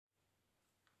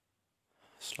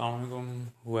Assalamualaikum,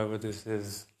 whoever this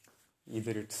is,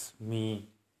 either it's me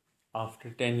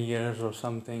after 10 years or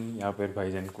something, या फिर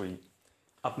भाईजान कोई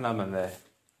अपना बंदा है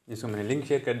जिसको मैंने लिंक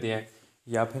शेयर कर दिया है,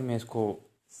 या फिर मैं इसको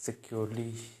सिक्योरली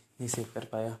नहीं सेव कर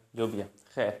पाया, जो भी है।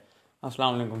 खैर,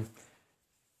 अस्सलाम वालेकुम।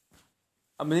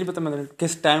 अब मुझे नहीं पता मतलब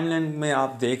किस टाइमलाइन में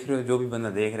आप देख रहे हो, जो भी बंदा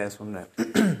देख रहा है सुन रहा है।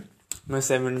 मैं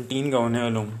 17 का होने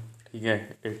वाला हूँ, ठीक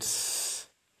है। It's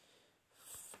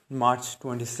March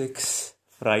 26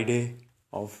 Friday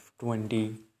of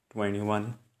 2021।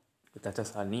 इतना अच्छा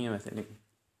साल नहीं है वैसे, लेकिन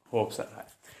होप सा है।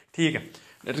 ठीक है,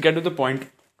 let's get to the point.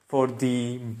 For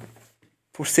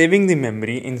saving the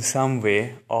memory in some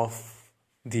way of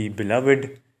the beloved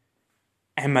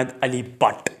Ahmad Ali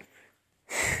Bhatt,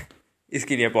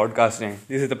 इसके लिए पॉडकास्ट है।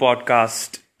 This is the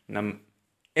podcast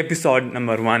episode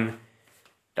number 1।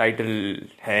 Title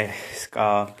है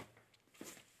इसका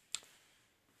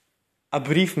अ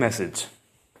ब्रीफ मैसेज,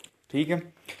 ठीक है।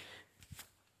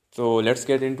 तो let's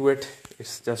get into it.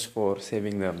 It's just for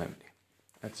saving the memory.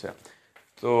 अच्छा,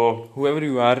 तो whoever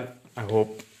you are, I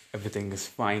hope everything is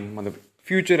fine। मतलब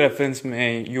फ्यूचर रेफरेंस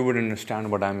में you would understand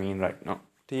what I mean right now,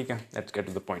 ठीक है। Let's get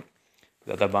to the point.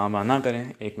 ज़्यादा बाँ ना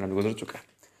करें, 1 मिनट गुजर चुका है।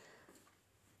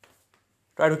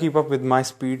 Try to keep up with my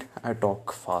speed, I talk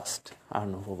fast, I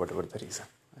don't know for whatever the reason।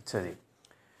 अच्छा जी,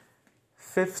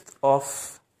 5th of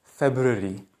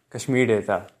February Kashmir day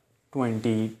था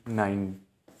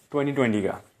 2020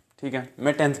 का, ठीक है।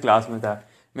 मैं 10th क्लास में था।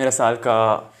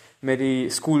 मेरी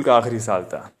स्कूल का आखिरी साल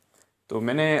था। तो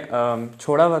मैंने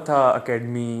छोड़ा हुआ था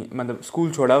एकेडमी, मतलब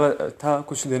स्कूल छोड़ा हुआ था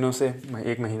कुछ दिनों से,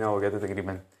 1 महीना हो गया था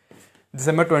तकरीबन।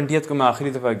 दिसंबर 20 को मैं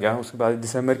आखिरी दफ़ा गया। उसके बाद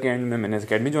दिसंबर के एंड में मैंने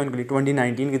एकेडमी ज्वाइन कर ली।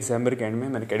 2019 के दिसंबर के एंड में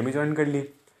मैंने एकेडमी ज्वाइन कर ली,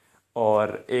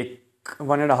 और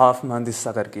 1.5 मंथ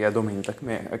हिस्सा करके या 2 महीने तक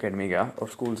मैं एकेडमी गया और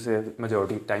स्कूल से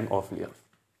मेजॉरिटी टाइम ऑफ लिया।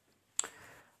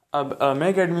 अब मैं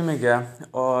एकेडमी में गया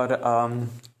और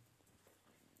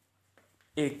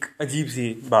एक अजीब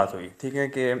सी बात हुई, ठीक है,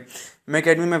 कि मैं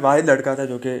एकेडमी में वाहिद लड़का था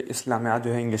जो कि इस्लामियात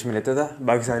जो है इंग्लिश में लेता था,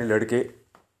 बाकी सारे लड़के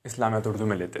इस्लामियात उर्दू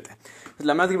में लेते थे।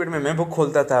 इस्लामियात के पीरियड में मैं बुक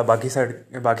खोलता था, बाकी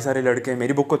सारे लड़के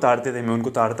मेरी बुक को तारते थे, मैं उनको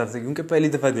तारता था, क्योंकि पहली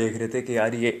दफ़ा देख रहे थे कि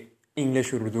यार ये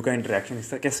इंग्लिश और उर्दू का इंटरेक्शन इस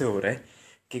तरह कैसे हो रहा है,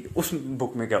 कि उस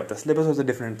बुक में क्या होता है। सिलेबस उससे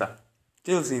डिफरेंट था,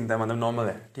 चिल सीन था, मतलब नॉर्मल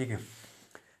है, ठीक है।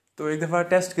 तो एक दफ़ा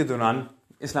टेस्ट के दौरान,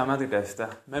 इस्लामियात का टेस्ट था,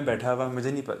 मैं बैठा हुआ,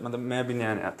 मुझे नहीं पता, मतलब मैं अभी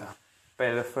नया नया था,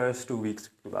 पहले फर्स्ट 2 वीक्स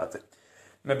की बात है।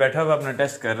 मैं बैठा हुआ अपना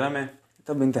टेस्ट कर रहा, मैं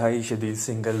तब इंतहाई शदीद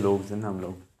सिंगल लोग थे ना हम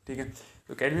लोग, ठीक है।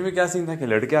 तो अकेडमी में क्या सीन था कि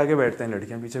लड़के आगे बैठते हैं,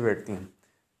 लड़कियां पीछे बैठती हैं,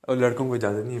 और लड़कों को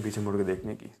इजाज़त नहीं है पीछे मुड़ के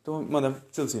देखने की। तो मतलब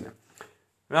चल सीन है।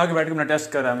 मैं आगे बैठ के अपना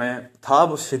टेस्ट कर रहा, मैं था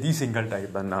वो शदीद सिंगल टाइप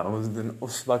बंदा उस दिन।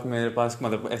 उस वक्त मेरे पास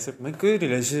मतलब ऐसे मैं कोई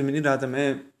रिलेशनशिप में नहीं रहा था,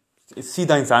 मैं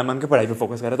सीधा इंसान बन के पढ़ाई पे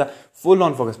फोकस कर रहा था, फुल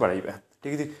ऑन फोकस पढ़ाई पे,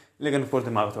 ठीक थी। लेकिन फिर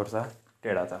दिमाग थोड़ा सा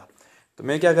टेढ़ा था। तो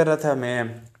मैं क्या कर रहा था,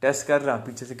 मैं टेस्ट कर रहा,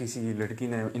 पीछे से किसी लड़की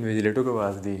ने इन्विजिलेटर को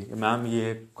आवाज़ दी कि मैम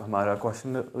ये हमारा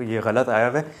क्वेश्चन ये गलत आया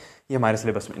हुआ है, ये हमारे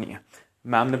सिलेबस में नहीं है।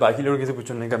 मैम ने बाकी लड़के से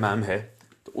पूछने का मैम है,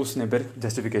 तो उसने फिर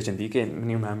जस्टिफिकेशन दी कि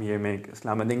नहीं मैम, ये मैं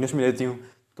इस्लामाबाद इंग्लिश में लेती हूँ,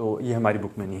 तो ये हमारी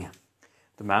बुक में नहीं है।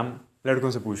 तो मैम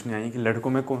लड़कों से पूछने आई कि लड़कों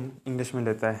में कौन इंग्लिश में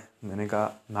लेता है। मैंने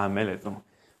कहा मैम मैं लेता हूँ।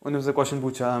 उन्होंने उससे क्वेश्चन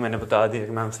पूछा, मैंने बता दिया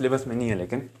कि मैम सिलेबस में नहीं है,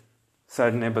 लेकिन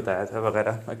सर ने बताया था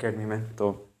वगैरह एकेडमी में,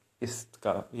 तो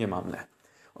इसका ये मामला है।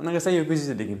 उन्होंने कहा सही यूपीसी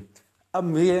से लिखी। अब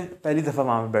मैं पहली दफ़ा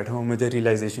वहाँ पर बैठा हूँ, मुझे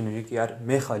रियलाइजेशन हुई कि यार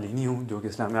मैं खाली नहीं हूँ जो कि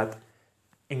इस्लामियात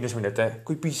इंग्लिश में लेता है,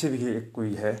 कोई पीछे भी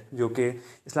कोई है जो कि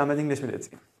इस्लामियात इंग्लिश में लेती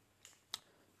है।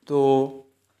 तो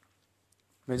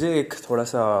मुझे एक थोड़ा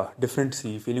सा डिफरेंट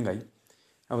सी फीलिंग आई।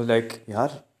 आई वाज लाइक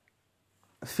यार,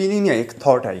 फीलिंग नहीं आई, एक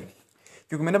थॉट आई।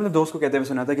 क्योंकि मैंने अपने दोस्त को कहते हुए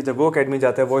सुना था कि जब वो एकेडमी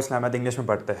जाता है वो इस्लामियात इंग्लिश में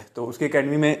पढ़ता है, तो उसकी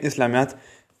एकेडमी में इस्लामियात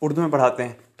उर्दू में पढ़ाते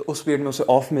हैं, तो उस पीरियड में उसे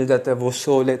ऑफ मिल जाता है, वो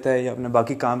सो लेता है या अपने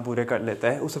बाकी काम पूरे कर लेता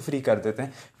है, उसे फ्री कर देते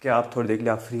हैं कि आप थोड़ी देर के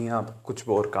लिए आप फ्री हैं, आप कुछ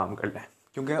और काम कर लें,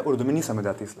 क्योंकि उर्दू में नहीं समझ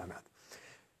आती इस्लामियात।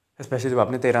 स्पेशली जब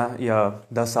आपने 13 या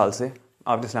 10 साल से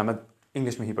आपने इस्लामियात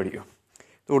इंग्लिश में ही पढ़ी हो,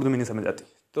 तो उर्दू में नहीं समझ आती।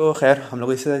 तो खैर हम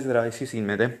लोग इसी सीन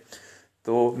में थे।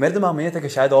 तो मेरे दिमाग में ये था कि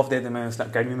शायद ऑफ दे दे, मैं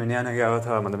अकेडमी में नया गया हुआ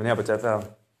था, मतलब नया बच्चा था,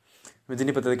 मुझे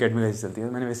नहीं पता था अकेडमी कैसे चलती है।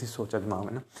 मैंने वैसे ही सोचा दिमाग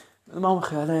में ना, दिमाग में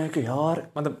ख्याल आया कि यार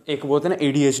मतलब एक वो होता है ना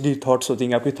ADHD थॉट्स होती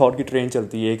हैं, आपकी थॉट की ट्रेन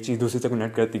चलती है, एक चीज़ दूसरी से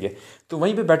कनेक्ट करती है। तो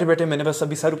वहीं पे बैठे बैठे मैंने बस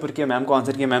अभी सर ऊपर किया, मैम को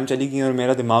आंसर किया, मैम चली गई और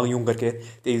मेरा दिमाग यूं करके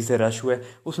तेज़ी से रश हुआ है।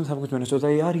 उसमें सब कुछ मैंने सोचा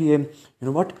यार ये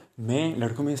नो व्हाट, मैं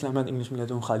लड़कों में इस्लामियात इंग्लिश में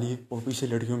लेता हूँ खाली, और पीछे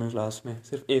लड़कियों में क्लास में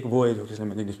सिर्फ एक वो है जो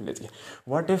इस्लामियात इंग्लिश में लेती है।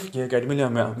 व्हाट इफ़ ये अकेडमी ने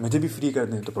मुझे भी फ्री कर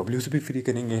दें, तो प्रॉब्ली उसे भी फ्री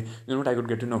करेंगे। I could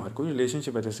get to know her कोई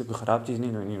रिलेशनशिप है, जैसे कोई ख़राब चीज़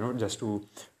नहीं, just to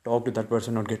talk to that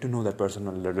person और get to know that person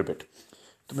a little bit.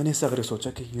 तो मैंने इससे अगर सोचा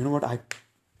कि what, I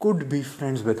could be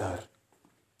friends with her,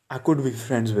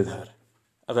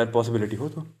 अगर पॉसिबिलिटी हो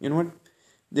तो व्हाट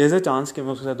जैसे चांस कि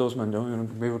मैं उसके साथ दोस्त बन जाऊँ,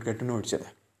 we would get to know each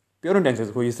other. Pure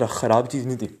intention, कोई इस तरह ख़राब चीज़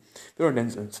नहीं थी, प्योर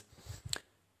इंटेंशन।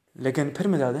 लेकिन फिर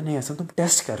मैं ज़्यादा नहीं, ऐसा तुम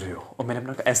टेस्ट कर रहे हो, और मैंने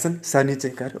अपना ऐसा सर नीचे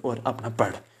कर और अपना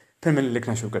पढ़, फिर मैंने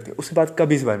लिखना शुरू कर दिया। उसके बाद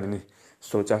कभी इस बारे में नहीं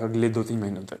सोचा, अगले 2-3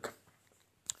 महीनों तक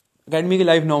अकेडमी की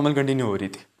लाइफ नॉर्मल कंटिन्यू हो रही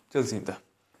थी, चल सीन था।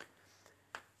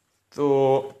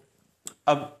 तो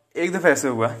अब एक दफ़ा ऐसे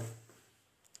हुआ,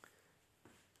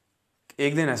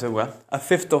 एक दिन ऐसा हुआ, अब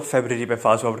 5 फरवरी पे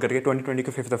फास्ट फॉरवर्ड करके 2020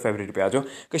 के 5 फरवरी पे आ जाओ,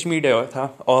 कश्मीर डे था,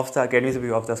 ऑफ था, अकेडमी से भी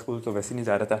ऑफ था, स्कूल तो वैसे नहीं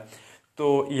जा रहा था।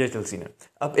 तो ये चल सीन है।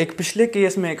 अब एक पिछले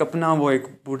केस में एक अपना वो एक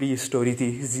पूरी स्टोरी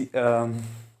थी,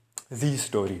 जी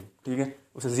स्टोरी, ठीक है,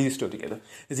 उसे जी स्टोरी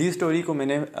कहता। जी स्टोरी को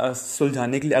मैंने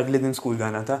सुलझाने के लिए अगले दिन स्कूल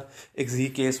जाना था। एक जी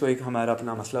केस को एक हमारा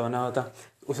अपना मसला बना हुआ था,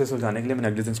 उसे सुलझाने के लिए मैंने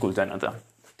अगले दिन स्कूल जाना था,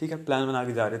 ठीक है। प्लान बना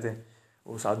के जा रहे थे,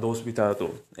 वो साथ दोस्त भी था,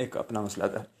 तो एक अपना मसला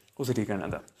था, उसे ठीक करना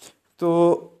था। तो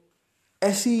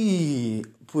ऐसी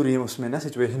पूरी उसमें ना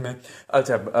सिचुएशन में,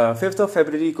 अच्छा 5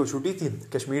 फरवरी को छुट्टी थी,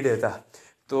 कश्मीर डे था।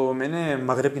 तो मैंने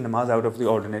मगरिब की नमाज़ आउट ऑफ द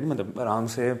ऑर्डिनरी, मतलब आराम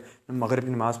से मगरिब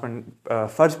की नमाज़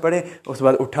फ़र्ज पढ़े, उसके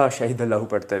बाद उठा शाहिद अल्लाह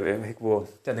पढ़ते हुए, एक वो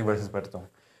चंद वर्सेस पढ़ता हूँ,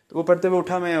 तो वो पढ़ते हुए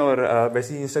उठा मैं, और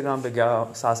वैसे ही इंस्टाग्राम पे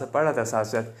गया, साथ साथ पढ़ रहा था, साथ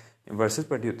साथ वर्सेस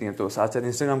पढ़ी होती हैं, तो साथ साथ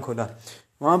इंस्टाग्राम खोला,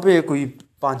 वहाँ पे कोई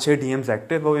 5-6 डीएम्स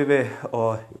एक्टिव हुए हुए,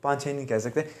 और 5-6 नहीं कह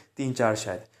सकते, 3-4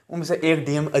 शायद। उनमें से एक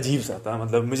डीएम अजीब सा था,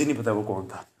 मतलब मुझे नहीं पता वो कौन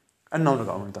था, अननोन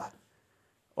अकाउंट था,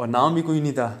 और नाम भी कोई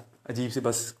नहीं था, अजीब से,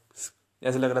 बस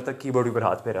ऐसा लग रहा था कीबोर्ड के ऊपर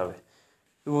हाथ फेरा हुआ है।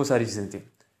 तो वो सारी चीज़ें थी।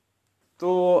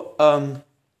 तो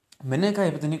मैंने कहा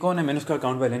ये पता नहीं कौन है, मैंने उसका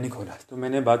अकाउंट पहले नहीं खोला, तो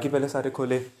मैंने बाकी पहले सारे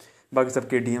खोले, बाकी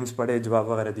सबके डीएम्स पढ़े, जवाब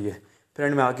वगैरह दिए।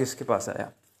 फ्रेंड में आके इसके पास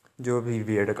आया, जो भी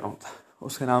वियर्ड अकाउंट था,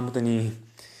 उसका नाम पता नहीं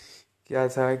क्या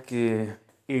था, कि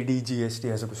ADGST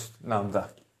ऐसा कुछ नाम था,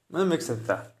 मतलब मिक्सअप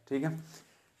था, ठीक है।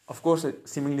 ऑफकोर्स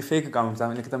सीमिंगली फेक अकाउंट था,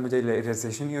 मैंने कहा मुझे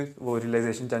रियलाइजेशन ही हुई, वो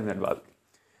रियलाइजेशन चंद मिनट बाद।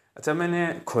 अच्छा,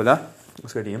 मैंने खोला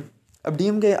उसका डीएम। अब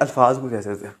डीएम के अल्फाज कुछ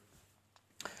ऐसे थे,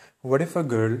 what if a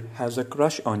girl has a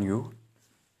crush on you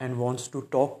and wants to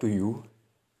talk to you,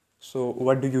 so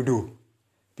what do you do?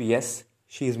 PS,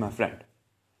 she is my friend,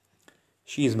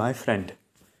 she is my friend.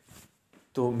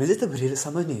 तो मुझे तब real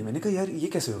समझ नहीं, मैंने कहा यार ये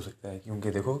कैसे हो सकता है,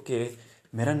 क्योंकि देखो कि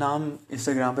मेरा नाम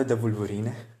इंस्टाग्राम पे द वुल्वरीन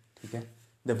है, ठीक है,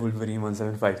 द वुल्वरीन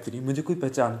 1753, मुझे कोई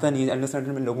पहचानता नहीं है, अंडरस्टैंड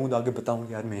में लोगों को आगे बताऊँ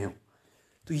यार मैं हूँ,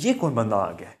 तो ये कौन बंदा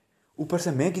आ गया है? ऊपर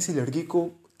से मैं किसी लड़की को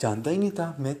जानता ही नहीं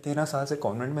था, मैं 13 साल से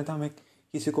कॉन्वेंट में था, मैं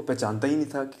किसी को पहचानता ही नहीं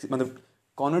था, मतलब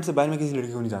कॉन्वेंट से बाहर मैं किसी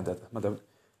लड़की को नहीं जानता था, मतलब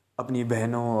अपनी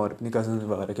बहनों और अपनी कज़न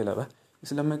वगैरह के अलावा,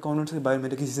 इसलिए मैं कॉन्वेंट से बाहर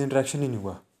मेरे किसी से इंटरेक्शन ही नहीं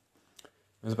हुआ।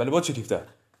 मैं पहले बहुत शरीफ था,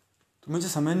 तो मुझे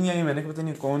समझ नहीं आई, मैंने कहा पता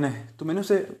नहीं कौन है, तो मैंने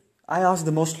उसे I asked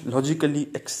the most logically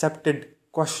accepted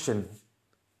question,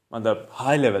 मतलब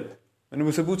हाई लेवल, मैंने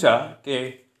मुझसे पूछा कि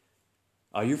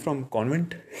आर यू फ्रॉम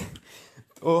कॉन्वेंट?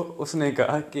 तो उसने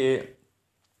कहा कि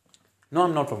no, I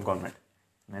am not from convent.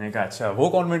 मैंने कहा अच्छा वो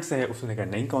कॉन्वेंट से है? उसने कहा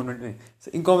नहीं कॉन्वेंट नहीं।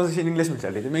 इन कॉन्वर्सेशन इंग्लिश में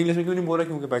चल रही थी, मैं इंग्लिश में क्यों नहीं बोल रहा,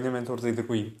 क्योंकि भाई मैं थोड़ा सा इधर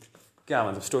कोई क्या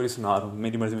मतलब स्टोरी सुना रहा हूँ,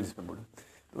 मेरी मर्जी में जिस पर बोलूँ।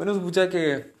 तो मैंने उससे पूछा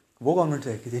कि वो कॉन्वेंट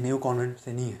से है? कि नहीं वो कॉन्वेंट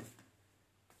से नहीं है।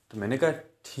 तो मैंने कहा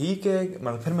ठीक है,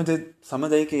 मतलब फिर मुझे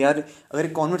समझ आई कि यार अगर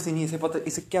एक कॉन्वेंट से नहीं, इसे पता,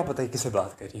 इसे क्या पता है किससे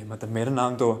बात कर रही है, मतलब मेरा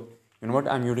नाम तो you know what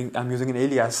I am using N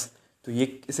alias, तो ये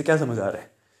इसे क्या समझ आ रहा है।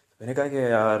 तो मैंने कहा कि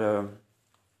यार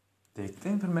देखते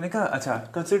हैं। फिर मैंने कहा अच्छा,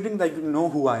 considering that you know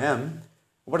who I am,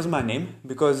 what is my name,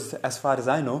 because as far as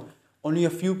I know only a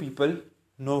few people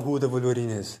know who the Wolverine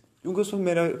is, क्योंकि उसमें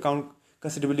मेरा अकाउंट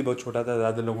कंसिडरेबली बहुत छोटा था,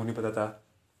 ज़्यादा लोगों को नहीं पता था,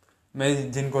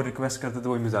 मैं जिनको रिक्वेस्ट करता था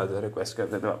वही मैं ज़्यादा रिक्वेस्ट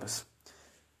करता था वापस।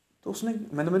 तो उसने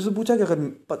मैंने मेरे से पूछा कि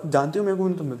अगर जानते हो मेरे को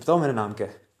तो बताओ मेरा नाम क्या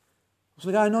है।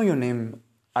 उसने कहा I know your name,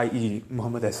 IE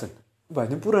Mohammad Ehsan. भाई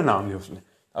ने पूरा नाम लिया उसने।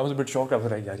 I was a bit shocked,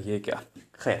 अब यार ये क्या।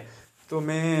 खैर तो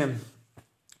मैं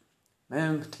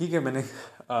ठीक है, मैंने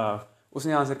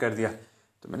उसने आंसर कर दिया।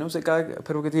 तो मैंने उसे कहा,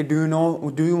 फिर वो कहती है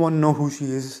do you want know who she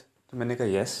is? तो मैंने कहा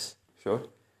येस श्योर।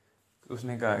 तो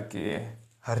उसने कहा कि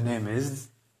her name is,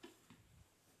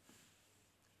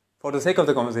 for the sake of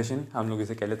the conversation हम लोग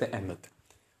इसे कह लेते हैं अहमद।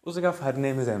 उसने कहा हर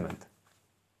नेम इज़ अहमद,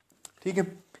 ठीक है।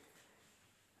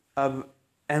 अब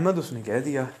अहमद उसने कह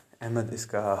दिया, अहमद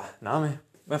इसका नाम है।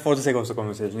 मैं for the sake of the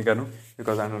conversation नहीं करूँ,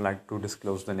 because I don't like to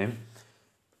disclose the name.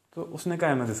 तो उसने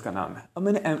कहा अहमद इसका नाम है। अब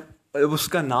मैंने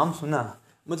उसका नाम सुना,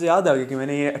 मुझे याद आ गया कि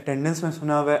मैंने ये अटेंडेंस में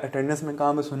सुना हुआ है, अटेंडेंस में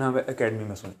कहाँ पे सुना हुआ है, अकेडमी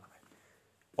में सुना हुआ है।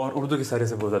 और उर्दू के सर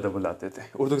से बहुत ज़्यादा बुलाते थे,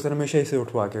 उर्दू के सर हमेशा इसे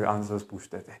उठवा के आंसर्स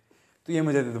पूछते थे। तो ये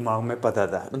मुझे दिमाग में पता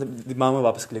था, मतलब दिमाग में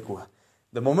वापस क्लिक हुआ।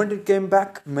 The moment it came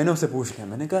back, मैंने उससे पूछ लिया,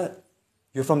 मैंने कहा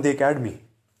यू फ्रॉम द अकेडमी?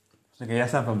 उसने कहा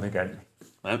yes I am from the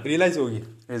academy. Realise होगी,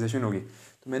 रियलाइजेशन होगी।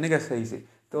 तो मैंने कहा सही से।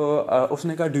 तो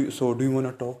उसने कहा do you want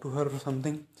to talk to her और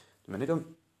समथिंग? तो मैंने कहा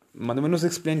मतलब मैंने उसे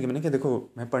एक्सप्लेन किया, मैंने कहा देखो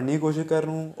मैं पढ़ने की कोशिश कर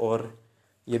रहा हूँ, और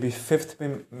ये भी 5th पे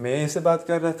मैं इससे बात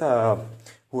कर रहा था,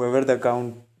 हुएवर द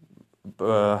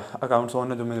अकाउंट्स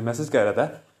ओनर जो मुझे मैसेज कर रहा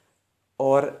था,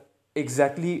 और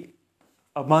exactly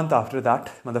a month after that,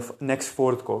 मतलब नेक्स्ट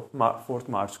 4th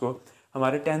मार्च को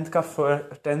हमारे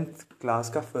 10th क्लास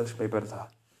का फर्स्ट पेपर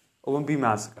था, और वो भी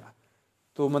मैथ्स का।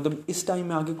 तो मतलब इस टाइम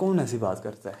में आके कौन ऐसी बात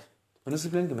करता है? मैंने उसे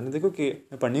एक्सप्लेन किया, मैंने देखो कि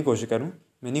मैं पढ़ने की कोशिश करूँ,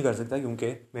 मैं नहीं कर सकता क्योंकि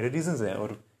मेरे रीजंस हैं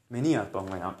और मैं नहीं आ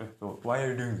पाऊँगा यहाँ पे, तो why are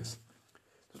you doing this?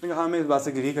 तो उसने कहा हाँ मैं इस बात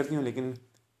से एग्री करती हूँ, लेकिन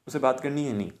उसे बात करनी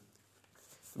है नहीं।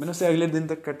 तो मैंने उससे अगले दिन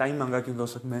तक का टाइम मांगा, क्योंकि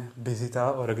उस वक्त मैं बिज़ी था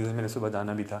और अगले दिन मैंने सुबह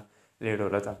जाना भी था, लेट हो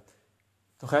रहा था।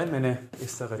 तो खैर मैंने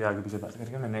इस तरह करके आगे पीछे बात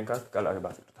करके मैंने कहा कल आगे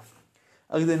बात करता हूँ।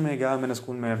 अगले दिन मैं गया, मैंने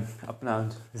स्कूल में अपना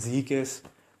जी केस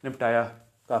निपटाया,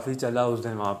 काफ़ी चला उस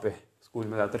दिन वहाँ पे, स्कूल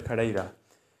में ज़्यादातर खड़ा ही रहा।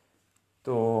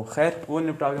 तो खैर वो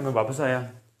निपटा के मैं वापस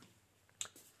आया।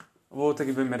 वो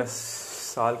तकरीबन मेरा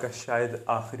साल का शायद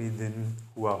आखिरी दिन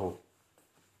हुआ हो,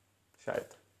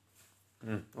 शायद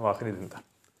वो आखिरी दिन था,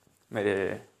 मेरे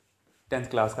 10th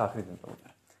क्लास का आखिरी दिन था वो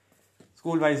मेरा।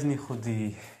 स्कूल वाइज नहीं, खुद ही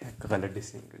एक गलत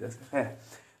डिसीजन की वजह से। खैर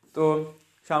तो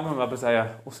शाम में वापस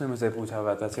आया, उसने मुझसे पूछा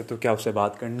हुआ था अच्छा तो क्या उससे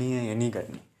बात करनी है या नहीं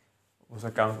करनी, उस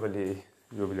अकाउंट वाली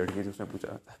जो भी लड़की थी उसने पूछा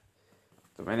हुआ था।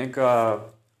 तो मैंने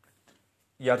कहा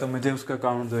या तो मुझे उसका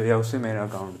अकाउंट दो या उससे मेरा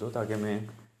अकाउंट दो, ताकि मैं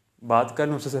बात कर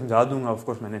लूँ, उससे समझा दूंगा। ऑफ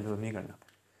कोर्स मैंने तो नहीं करना।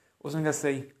 उसने कहा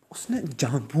सही। उसने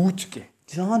जानबूझ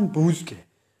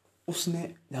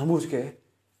के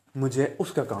मुझे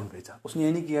उसका अकाउंट भेजा। उसने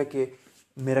ये नहीं किया कि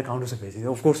मेरा अकाउंट उसे भेज दिया,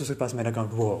 ऑफ कोर्स उसके पास मेरा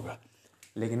अकाउंट वो होगा,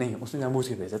 लेकिन नहीं, उसने जानबूझ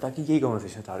के भेजा ताकि यही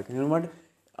कॉन्वर्सेशन स्टार्ट करें। बट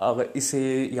अगर इसे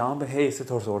यहाँ पे है, इसे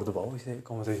थोड़ा सा और दबाओ इसे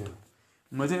कॉन्वर्सेशन।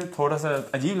 मुझे थोड़ा सा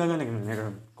अजीब लगा, लेकिन मैंने कहा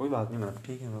कोई बात नहीं, मतलब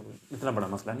ठीक है, इतना बड़ा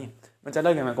मसला नहीं है। मैं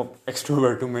चला गया, मैं को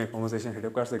एक्सट्रोवर्ट हूँ, मैं कॉन्वर्सेशन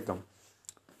हेडअप कर सकता हूँ।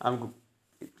 I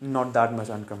am not that much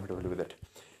uncomfortable with it.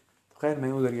 खैर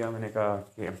मैं उधर गया, मैंने कहा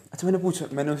कि अच्छा,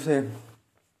 मैंने उससे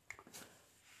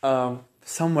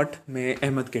समवट में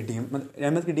अहमद के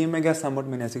डीएम में गया। समवट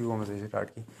मैंने ऐसी कॉन्वर्सेशन स्टार्ट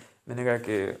की। मैंने कहा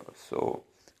कि सो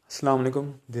अस्सलाम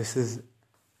वालेकुम, this is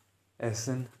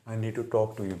Ehsan, I need to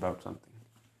talk to you about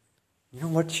something. You know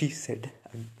what she said?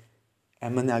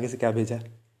 Ahmad ने आगे से क्या भेजा?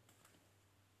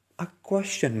 A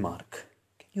question mark.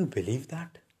 Can you believe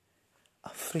that? A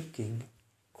fricking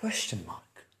question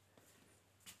mark.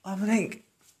 अब लाइक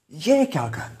ये क्या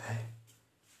करना है?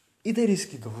 इधर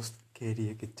इसकी दोस्त कह रही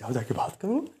है कि जाओ जाके बात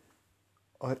करो,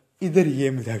 और इधर ये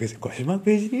मुझे आगे से क्वेश्चन मार्क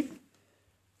भेज रही है।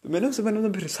 तो मैंने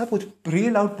फिर सब कुछ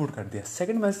रियल आउटपुट कर दिया।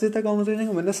 सेकंड मैसेज तक कॉन्वर्सेशन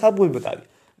को मैंने सब कुछ बता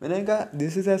दिया। मैंने कहा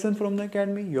this is essence from the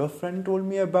academy, your friend told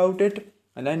me about it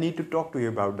and I need to talk to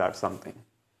you about that something.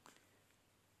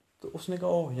 तो उसने कहा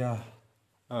ओह या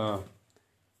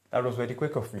that was very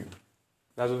quick of you,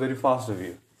 that was very fast of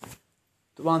you.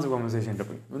 तो वहाँ से conversation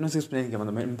टपी। मैंने उसे explain किया,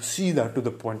 मतलब मैं सीधा टू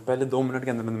द पॉइंट, पहले 2 मिनट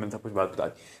के अंदर मैंने सब कुछ बात बता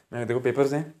दी। मैंने देखो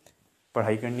पेपर्स हैं,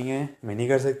 पढ़ाई करनी है, मैं नहीं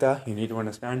कर सकता, यू नीड टू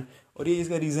अंडरस्टैंड, और ये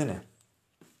इसका रीज़न है,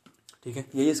 ठीक है,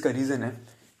 यही इसका रीज़न है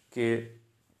कि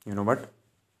यू नो बट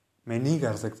मैं नहीं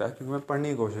कर सकता क्योंकि मैं पढ़ने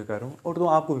की कोशिश कर रहा हूँ, और तो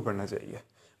आपको भी पढ़ना चाहिए।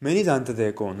 मैं नहीं जानते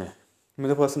थे कौन है,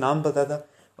 मुझे बस नाम पता था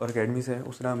और अकेडमी से,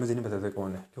 उस नाम मुझे नहीं पता था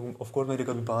कौन है, क्योंकि ऑफकोर्स मेरे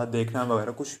कभी बात देखना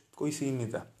वगैरह कुछ कोई सीन नहीं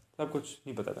था, सब कुछ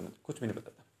नहीं पता था, मुझे कुछ भी नहीं पता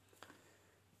था।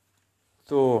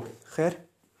 तो खैर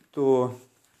तो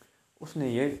उसने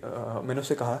ये मैंने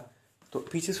उससे कहा, तो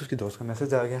पीछे से उसकी दोस्त का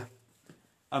मैसेज आ गया।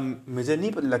 अब मुझे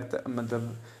नहीं लगता,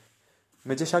 मतलब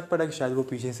मुझे शक पड़ा कि शायद वो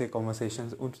पीछे से कॉन्वर्सेशन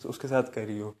उसके साथ कर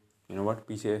रही हो, यू नो व्हाट,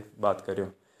 पीछे बात कर रही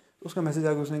हो। तो उसका मैसेज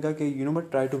आ गया, उसने कहा कि you know what,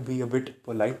 try to be a bit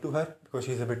polite to her because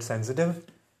she is a bit sensitive,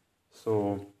 so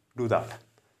do that.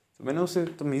 तो मैंने उससे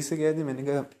तमीज़ से कह दी, मैंने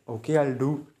कहा okay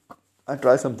I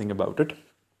try something about it,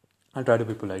 I try to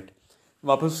be polite.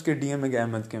 वापस उसके डीएम में गया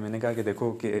अहमद के, मैंने कहा कि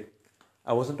देखो कि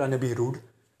I wasn't trying to be rude,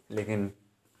 लेकिन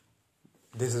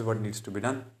this is what needs to be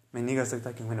done, मैं नहीं कर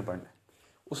सकता क्योंकि मैंने पढ़ना है।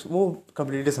 वो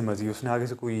कम्प्लीटली समझ गई, उसने आगे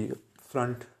से कोई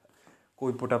फ्रंट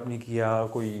कोई पुटअप नहीं किया,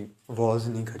 कोई वॉल्स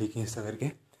नहीं खड़ी की इस तरह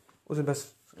करके, उसे बस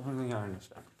यहाँ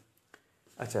अंडरस्टैंड।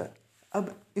 अच्छा,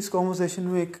 अब इस कॉन्वर्सेशन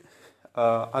में एक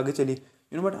आगे चली,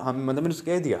 यू नो बट हम, मतलब मैंने उसे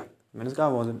कह दिया, मैंने उसका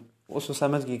उसको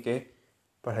समझ गई कि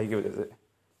पढ़ाई की वजह से,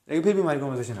 लेकिन फिर भी हमारी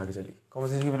कॉन्वर्सेशन आगे चली।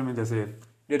 कॉन्वर्सेशन के बारे में जैसे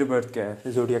डेट ऑफ बर्थ क्या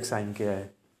है, ज़ोडिएक साइन क्या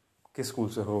है, किस स्कूल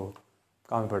से हो,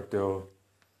 कहाँ पढ़ते हो,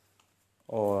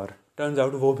 और टर्न्स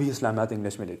आउट वो भी इस्लामियात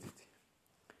इंग्लिश में लेती थी।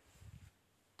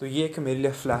 तो ये एक मेरे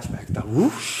लिए फ्लैशबैक था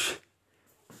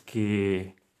कि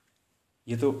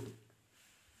ये तो,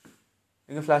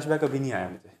 लेकिन फ्लैशबैक अभी नहीं आया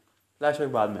मुझे,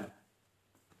 फ्लैशबैक बाद में आया।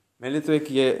 मेरे लिए तो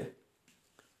एक ये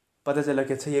पता चला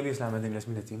कि अच्छा ये भी इस्लामियात इंग्लिश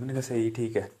में लेती है। मैंने कहा सही,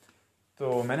 ठीक है।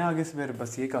 तो मैंने आगे से फिर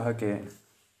बस ये कहा कि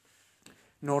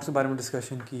नोट्स के बारे में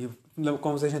डिस्कशन की, मतलब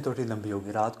कॉन्वर्सेशन थोड़ी लंबी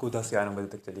होगी, रात को 10-11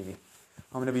 बजे तक चलेगी।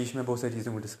 हमने बीच में बहुत सारी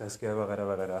चीज़ों को डिस्कस किया वगैरह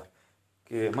वगैरह,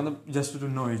 कि मतलब just to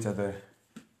know each other,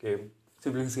 कि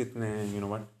सिबलिंग्स कितने हैं, यू नो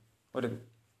व्हाट, और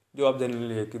जो आप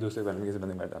जनरली एक ही दूसरे के बारे में किसी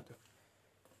बंदे में जानते हो।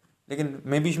 लेकिन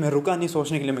मैं बीच में रुका नहीं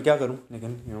सोचने के लिए मैं क्या करूँ,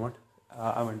 लेकिन you know what,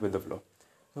 I went with the flow.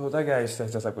 तो होता क्या है इससे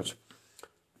ऐसा कुछ।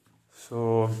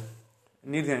 So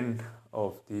near the end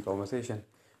of the conversation,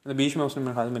 मतलब बीच में उसने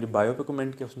मेरे ख्याल मेरी बायो पे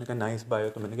कमेंट किया, उसने कहा नाइस बायो।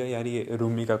 तो मैंने कहा यार ये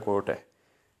रूमी का कोट है।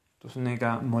 तो उसने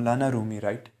कहा मौलाना रूमी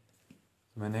राइट।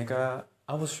 मैंने कहा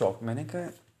आई वाज शॉक, मैंने कहा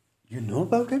यू नो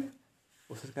अबाउट हिम।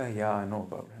 उसने कहा या आई नो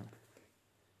अबाउट हिम।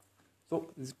 तो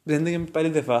ज़िंदगी में पहली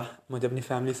दफ़ा मुझे अपनी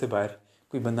फैमिली से बाहर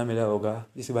कोई बंदा मिला होगा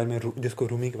जिसके बारे में जिसको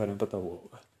रूमी के बारे में पता हुआ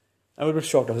होगा। आई was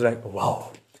shocked, I was like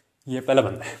wow, ये पहला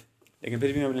बंदा है। लेकिन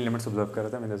फिर भी मैं अपनी लिमिट्स ऑब्जर्व कर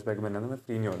रहा था। मैंने 10 बैग बनाना, मैं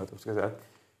फ्री नहीं हो रहा था उसके साथ,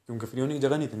 क्योंकि फ्री होने की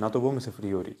जगह नहीं थी, ना तो वो मुझसे फ्री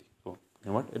हो रही थी। तो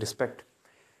यू नो व्हाट, रिस्पेक्ट।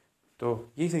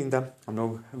 तो यही सीन था, हम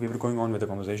लोग we were going on with the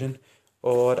conversation.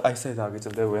 और ऐसे आगे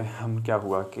चलते हुए हम क्या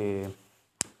हुआ कि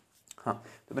हाँ,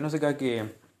 तो मैंने उससे कहा कि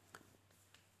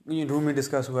ये रूम में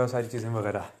डिस्कस हुआ सारी चीज़ें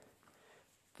वगैरह।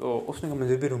 तो उसने कहा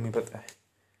मुझे भी रूम ही पता है।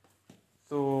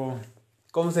 तो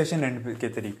कॉन्वर्सेशन एंड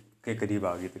के करीब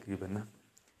आ गई तकरीबन ना।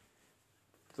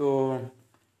 तो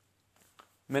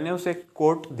मैंने उसे एक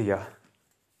कोट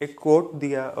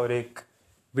दिया और एक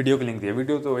वीडियो की लिंक दिया।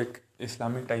 वीडियो तो एक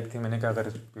इस्लामिक टाइप थी। मैंने कहा अगर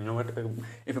you know what,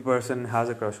 if a person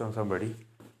has a crush on somebody,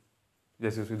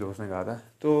 जैसे उसकी दोस्त ने कहा था,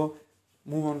 तो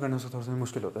मूव ऑन करने से थोड़ा सा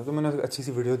मुश्किल होता है। तो मैंने उसे अच्छी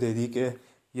सी वीडियो दे दी कि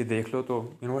ये देख लो,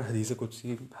 तो यू नो व्हाट, हदीस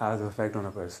कुदसी has affect on a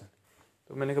person.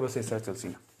 तो मैंने कहा बस इस तरह चल सी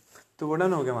ना। तो वो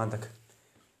डन हो गया वहाँ तक,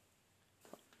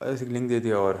 ऐसी लिंक दे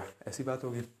दिया और ऐसी बात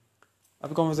हो गई।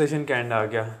 अब कॉन्वर्सेशन का एंड आ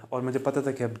गया और मुझे पता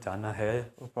था कि अब जाना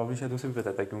है, और प्रॉब्लम शायद उसे भी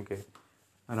पता था क्योंकि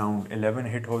अराउंड 11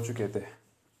 हिट हो चुके थे।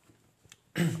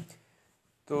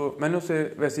 तो मैंने उसे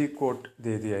वैसे ही कोट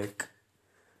दे दिया,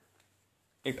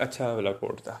 एक अच्छा वाला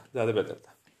कोट था, ज़्यादा बेहतर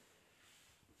था।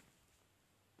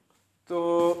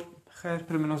 तो खैर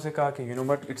फिर मैंने उसे कहा कि you know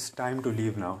but it's time to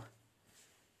leave now.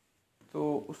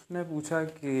 तो उसने पूछा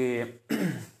कि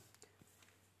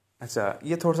अच्छा,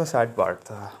 ये थोड़ा सा सैड पार्ट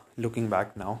था, लुकिंग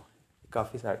बैक नाउ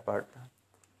काफ़ी सैड पार्ट था।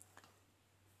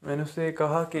 मैंने उससे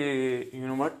कहा कि you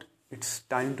know what, it's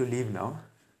time to leave now,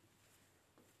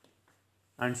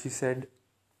 and she said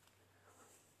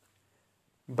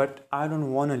but I don't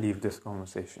want to leave this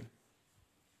conversation.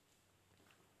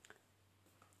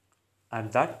 At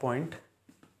that point,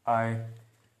 I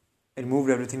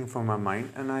removed everything from my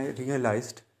mind and I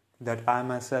realized that I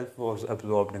myself was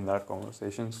absorbed in that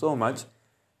conversation so much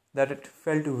that it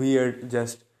felt weird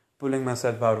just pulling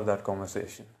myself out of that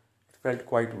conversation. It felt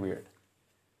quite weird.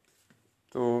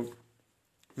 तो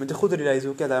मुझे खुद realize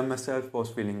हुआ कि I myself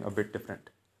was feeling a bit different.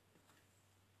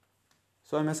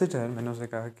 So I messaged her, मैंने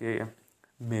उसे कहा कि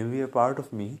maybe a part of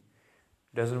me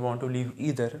doesn't want to leave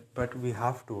either, but we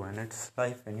have to, and it's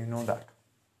life and you know that.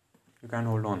 You can't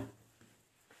hold on.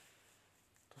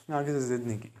 तो उसने आगे से जिद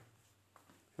नहीं की।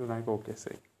 She was like, okay,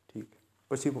 सही, ठीक है।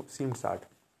 But she seemed sad.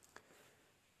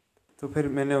 तो फिर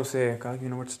मैंने उसे कहा कि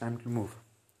you know what, it's time to move.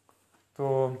 तो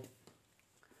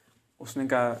उसने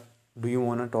कहा do you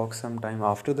want to talk sometime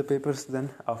after the papers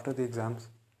then, after the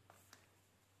exams?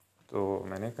 तो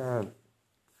मैंने कहा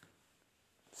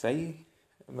सही।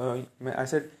 मैं I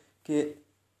said कि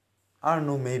I don't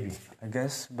know, maybe, I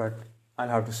guess, but I'll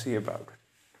have to see about it.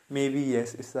 Maybe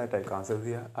yes, इस टाइप का answer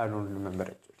दिया। I don't remember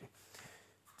actually.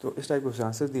 तो इस टाइप का उसे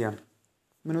आंसर दिया।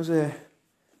 मैंने उसे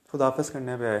खुदाफिज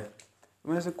करने पे आए,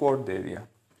 मैंने उसे कोट दे दिया।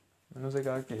 मैंने उसे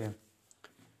कहा कि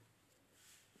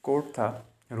कोट था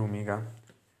रूमी का,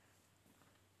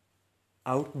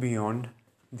 out beyond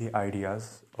the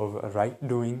ideas of right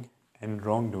doing and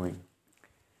wrong doing.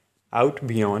 Out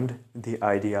beyond the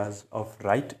ideas of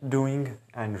right doing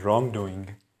and wrong doing,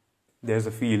 there's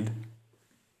a field.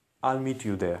 I'll meet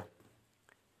you there.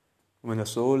 When the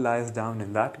soul lies down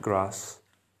in that grass,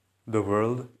 the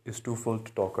world is too full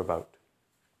to talk about.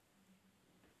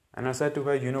 And I said to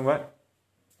her, you know what?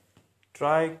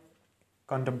 Try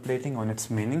contemplating on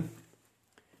its meaning,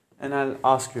 and I'll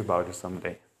ask you about it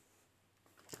someday.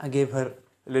 I gave her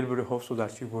a little bit of hope so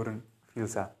that she wouldn't feel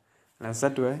sad. And I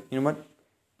said to her, you know what?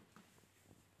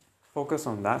 Focus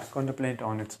on that, contemplate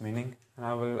on its meaning, and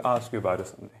I will ask you about it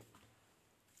someday.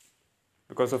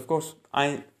 Because of course,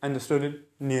 I understood it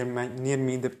near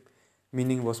me, the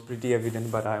meaning was pretty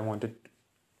evident, but I wanted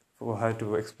for her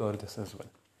to explore this as well.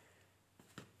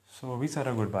 So we said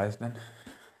our goodbyes then,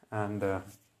 and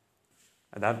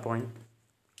at that point,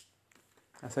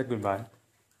 I said goodbye,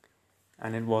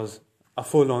 and it was a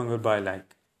full-on goodbye.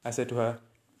 Like I said to her,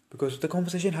 because the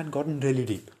conversation had gotten really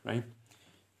deep, right?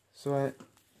 So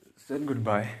said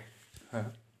goodbye.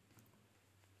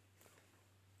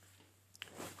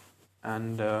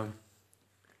 And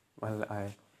well,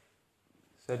 I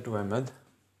said to Ahmed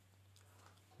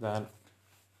that,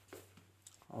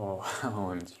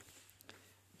 OMG.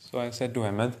 So I said to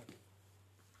Ahmed,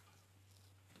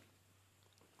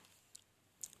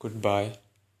 goodbye,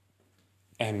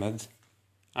 Ahmed.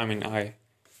 I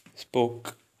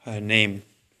spoke her name,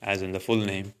 as in the full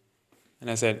name,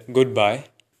 and I said, goodbye.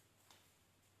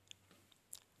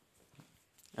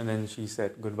 And then she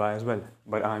said goodbye as well.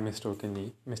 But I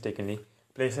mistakenly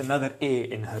placed another A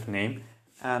in her name,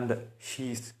 and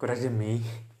she corrected me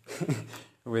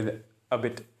with a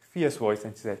bit fierce voice,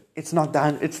 and she said, it's not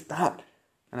that, it's that.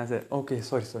 And I said, okay,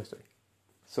 sorry.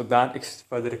 So that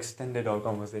further extended our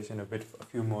conversation a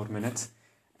few more minutes,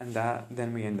 and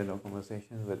then we ended our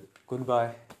conversation with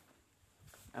goodbye,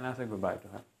 and I said goodbye to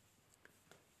her.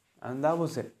 And that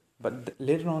was it. But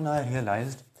later on I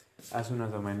realized, as soon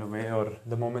as I went away, or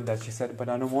the moment that she said, but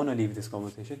I don't want to leave this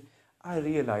conversation, I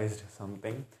realized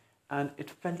something, and it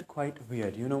felt quite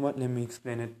weird. You know what? Let me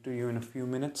explain it to you in a few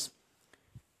minutes.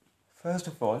 First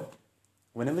of all,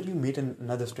 whenever you meet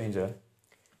another stranger,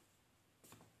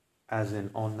 as in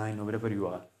online or wherever you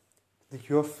are,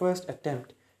 your first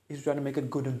attempt is to try to make a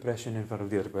good impression in front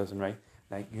of the other person, right?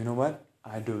 Like, you know what?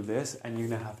 I do this, and you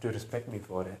have to respect me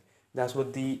for it. That's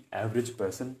what the average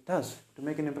person does to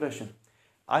make an impression.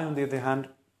 I, on the other hand,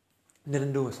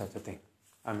 didn't do such a thing.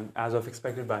 As of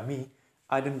expected by me,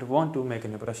 I didn't want to make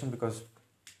an impression because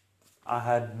I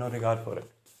had no regard for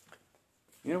it.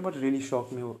 You know what really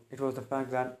shocked me? It was the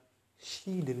fact that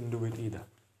she didn't do it either.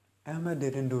 Emma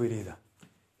didn't do it either.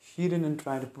 She didn't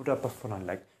try to put up a front.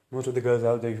 Like most of the girls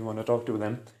out there, if you want to talk to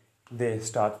them, they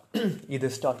either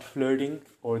start flirting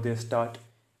or they start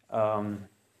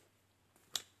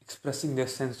expressing their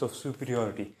sense of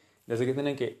superiority. जैसे कहते हैं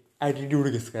ना कि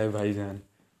attitude किसका है भाईजान,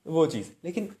 वो चीज़.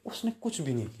 लेकिन उसने कुछ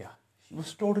भी नहीं किया. She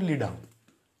was totally down.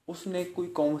 उसने कोई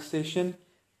कॉन्वर्सेशन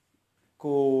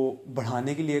को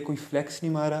बढ़ाने के लिए कोई फ्लेक्स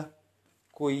नहीं मारा,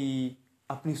 कोई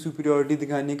अपनी सुपीरियॉरिटी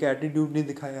दिखाने का एटीट्यूड नहीं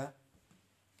दिखाया.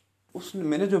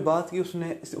 मैंने जो बात की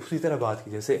उसने उसी तरह बात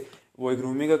की. जैसे वो एक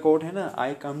रूमी का कोट है ना,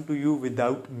 आई come to you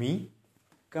without me,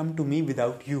 come to me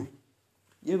without you.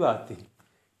 ये बात थी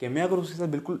कि मैं अगर उसके साथ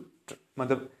बिल्कुल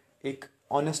मतलब एक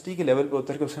ऑनेस्टी के लेवल पे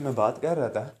उतर के उससे मैं बात कर रहा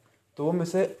था, तो वो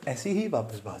मुझसे ऐसी ही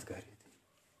वापस बात कर रही थी.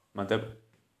 मतलब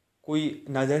कोई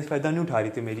नाजायज़ फ़ायदा नहीं उठा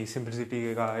रही थी मेरी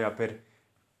सिंपलिसिटी का या फिर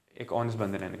एक ऑनेस्ट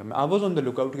बंदे रहने का. मैं I was on the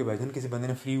lookout के भाईजान किसी बंदे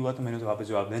ने फ्री हुआ तो मैंने उसे वापस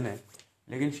जवाब देना है.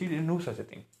 लेकिन she didn't do such a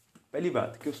thing. पहली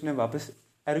बात कि उसने वापस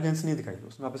एरोगेंस नहीं दिखाई,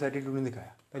 उसने वापस एटीट्यूड नहीं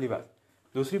दिखाया. पहली बात.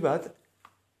 दूसरी बात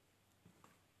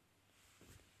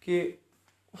कि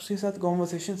उसके साथ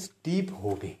कॉन्वर्सेशंस डीप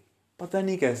हो गई. पता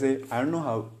नहीं कैसे, I don't know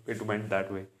how it went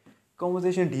that way.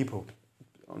 Conversation deep हो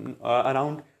गई.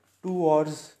 अराउंड 2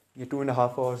 hours या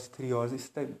 2.5 hours 3 hours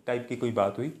इस टाइप की कोई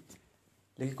बात हुई.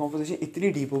 लेकिन कॉन्वर्सेशन इतनी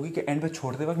डीप हो गई कि एंड पे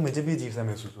छोड़ते वक्त मुझे भी अजीब सा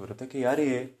महसूस हो रहा था कि यार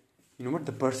ये you know what,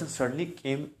 the person suddenly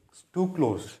came too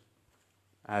close,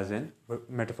 as in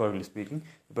metaphorically speaking,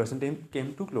 the person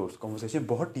came too close. Conversation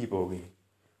बहुत डीप हो गई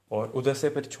और उधर से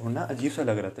फिर छोड़ना अजीब सा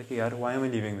लग रहा था कि यार why am I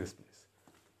living this place.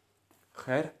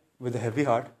 खैर, with a heavy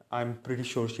heart, I'm pretty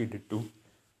sure she did too,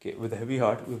 कि with a heavy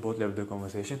heart we both left the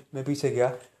conversation. मैं पीछे गया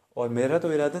और मेरा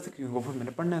तो इरादा था कि वो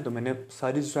मैंने पढ़ना है तो मैंने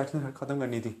सारी डिस्ट्रैक्शन ख़त्म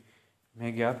करनी थी.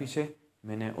 मैं गया पीछे,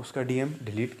 मैंने उसका DM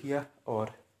डिलीट किया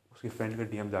और उसकी फ्रेंड का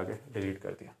DM जाके डिलीट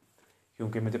कर दिया,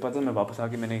 क्योंकि मुझे पता मैं वापस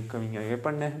आके मैंने कभी ये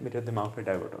पढ़ना है, मेरे दिमाग पे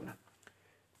डाइवर्ट होना है.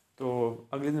 तो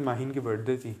अगले दिन माहीन की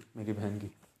बर्थडे थी मेरी बहन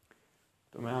की,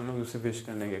 तो मैं हम लोग उससे विश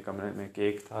करने गए. कमरे में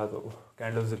केक था तो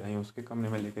कैंडल्स जलाई, उसके कमरे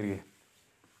में लेकर गए.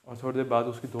 और थोड़ी देर बाद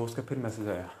उसकी दोस्त का फिर मैसेज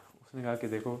आया. उसने कहा कि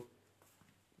देखो,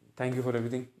 थैंक यू फॉर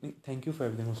एवरीथिंग. नहीं, थैंक यू फॉर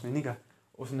एवरीथिंग उसने नहीं कहा.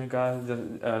 उसने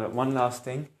कहा वन लास्ट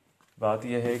थिंग, बात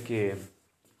यह है कि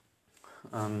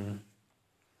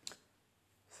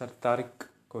सर तारिक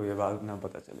को ये बात ना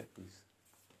पता चले प्लीज़.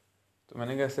 तो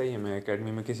मैंने कहा सही है, मैं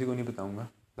एकेडमी में किसी को नहीं बताऊँगा,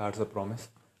 दैट्स अ प्रॉमिस.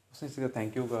 उसने सीधा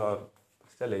थैंक यू का और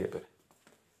चले गए. फिर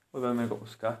उसके बाद मेरे को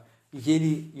उसका ये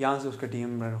नहीं, यहाँ से उसका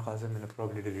DM मेरे ख्याल से मैंने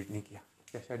प्रॉब्ली डिलीट नहीं किया,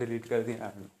 कैसे डिलीट कर दिया आई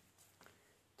डोंट नो.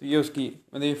 तो ये उसकी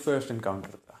मतलब ये फर्स्ट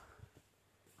इनकाउंटर था.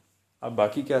 अब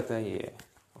बाकी क्या था ये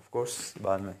ऑफ कोर्स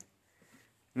बाद में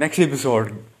नेक्स्ट एपिसोड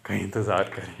का इंतज़ार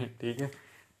करें, ठीक है.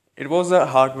 It was a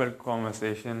heartfelt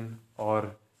conversation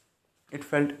और इट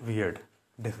फेल्ट वियर्ड,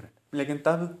 डिफरेंट. लेकिन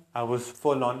तब I was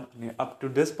full on, up to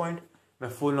this point मैं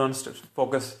फुल ऑन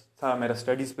फोकस था मेरा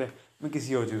स्टडीज़ पे. मैं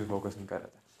किसी और चीज़ पे फोकस नहीं कर रहा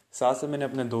था. साथ से मैंने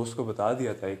अपने दोस्त को बता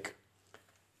दिया था, एक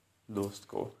दोस्त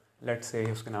को, लेट्स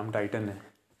से उसका नाम टाइटन है,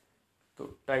 तो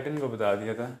टाइटन को बता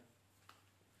दिया था.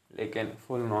 लेकिन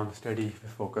फुल नॉन स्टडी पे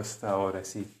फोकस था और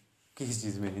ऐसी किसी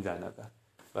चीज़ में नहीं जाना था,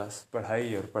 बस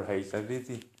पढ़ाई और पढ़ाई चल रही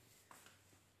थी।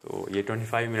 तो ये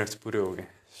 25 मिनट्स पूरे हो गए।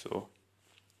 So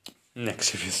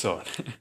next episode